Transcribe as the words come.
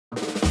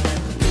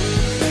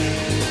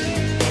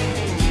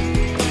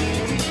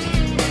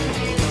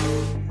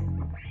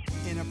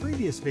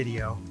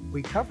video,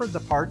 we covered the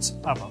parts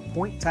of a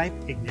point-type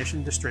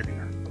ignition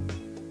distributor.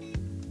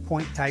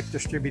 Point-type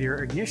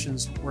distributor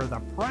ignitions were the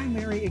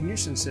primary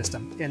ignition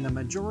system in the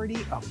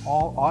majority of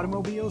all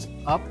automobiles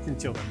up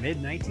until the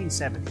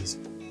mid-1970s.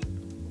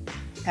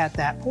 At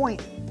that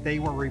point, they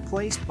were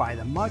replaced by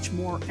the much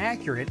more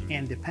accurate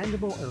and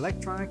dependable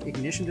electronic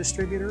ignition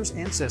distributors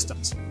and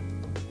systems.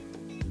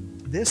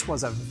 This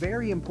was a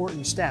very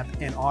important step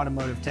in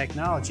automotive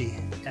technology,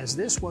 as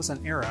this was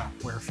an era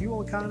where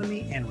fuel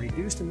economy and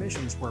reduced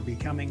emissions were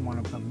becoming one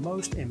of the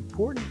most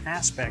important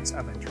aspects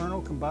of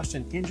internal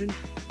combustion engine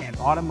and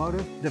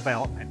automotive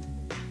development.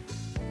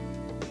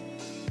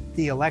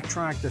 The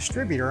electronic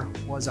distributor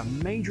was a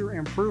major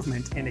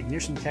improvement in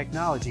ignition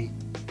technology,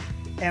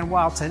 and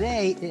while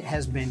today it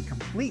has been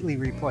completely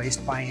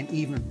replaced by an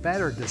even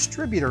better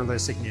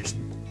distributorless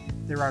ignition,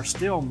 there are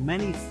still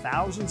many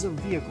thousands of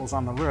vehicles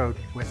on the road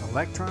with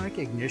electronic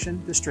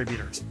ignition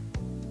distributors.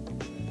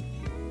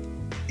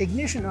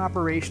 Ignition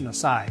operation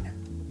aside,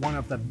 one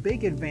of the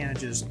big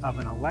advantages of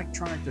an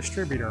electronic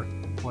distributor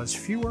was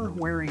fewer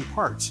wearing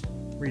parts,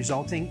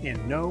 resulting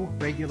in no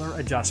regular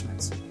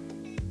adjustments.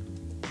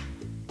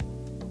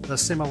 The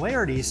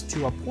similarities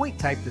to a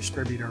point-type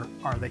distributor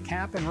are the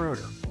cap and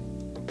rotor.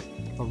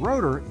 The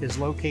rotor is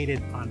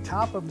located on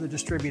top of the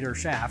distributor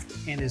shaft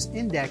and is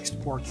indexed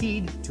or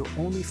keyed to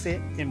only fit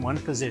in one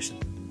position.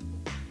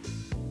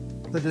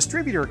 The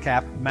distributor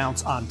cap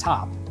mounts on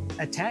top,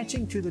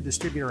 attaching to the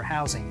distributor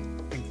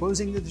housing,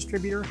 enclosing the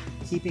distributor,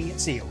 keeping it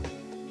sealed.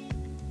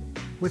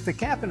 With the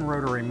cap and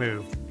rotor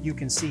removed, you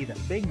can see the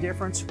big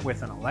difference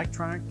with an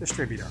electronic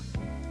distributor.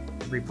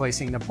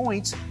 Replacing the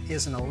points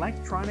is an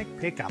electronic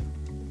pickup.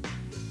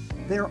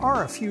 There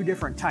are a few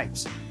different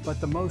types,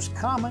 but the most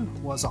common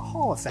was a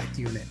Hall effect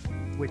unit,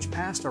 which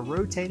passed a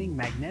rotating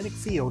magnetic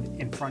field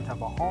in front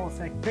of a Hall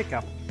effect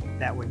pickup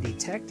that would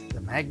detect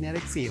the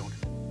magnetic field.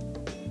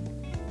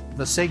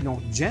 The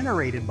signal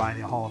generated by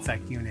the Hall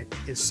effect unit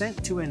is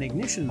sent to an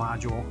ignition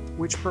module,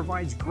 which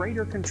provides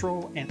greater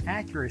control and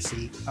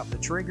accuracy of the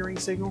triggering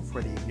signal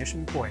for the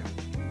ignition coil.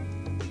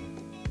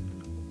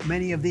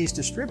 Many of these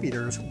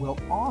distributors will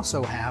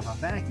also have a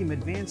vacuum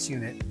advance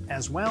unit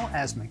as well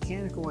as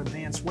mechanical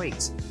advance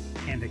weights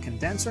and a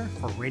condenser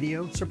for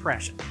radio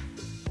suppression.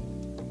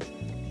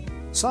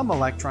 Some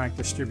electronic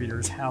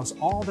distributors house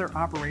all their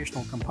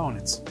operational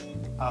components.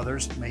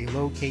 Others may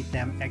locate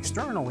them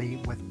externally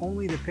with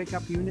only the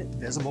pickup unit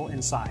visible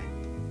inside.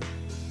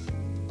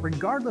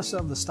 Regardless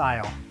of the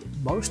style,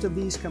 most of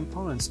these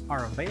components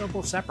are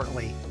available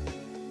separately,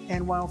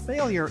 and while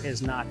failure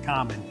is not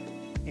common,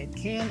 it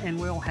can and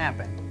will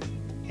happen,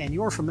 and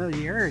your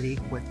familiarity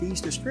with these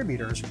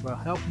distributors will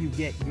help you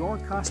get your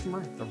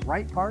customer the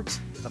right parts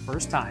the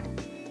first time.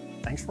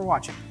 Thanks for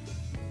watching.